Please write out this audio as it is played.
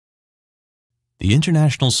The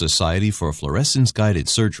International Society for Fluorescence-Guided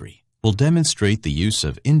Surgery will demonstrate the use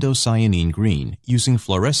of Indocyanine Green using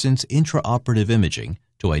fluorescence intraoperative imaging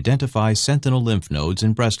to identify sentinel lymph nodes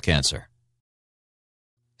in breast cancer.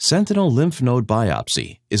 Sentinel lymph node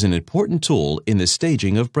biopsy is an important tool in the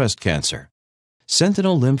staging of breast cancer.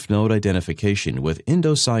 Sentinel lymph node identification with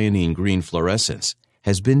Indocyanine Green fluorescence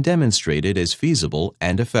has been demonstrated as feasible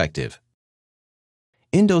and effective.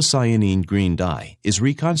 Indocyanine Green dye is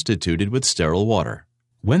reconstituted with sterile water.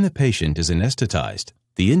 When the patient is anesthetized,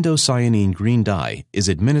 the Indocyanine Green dye is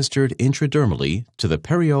administered intradermally to the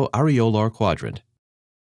perioareolar quadrant.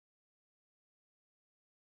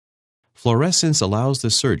 Fluorescence allows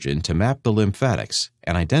the surgeon to map the lymphatics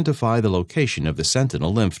and identify the location of the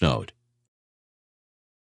sentinel lymph node.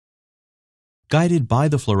 Guided by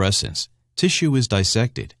the fluorescence, tissue is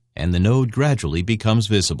dissected and the node gradually becomes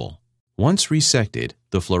visible. Once resected,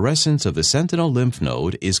 the fluorescence of the sentinel lymph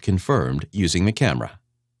node is confirmed using the camera.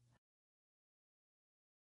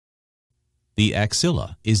 The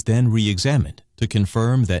axilla is then re-examined to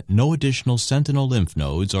confirm that no additional sentinel lymph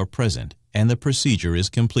nodes are present and the procedure is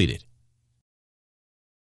completed.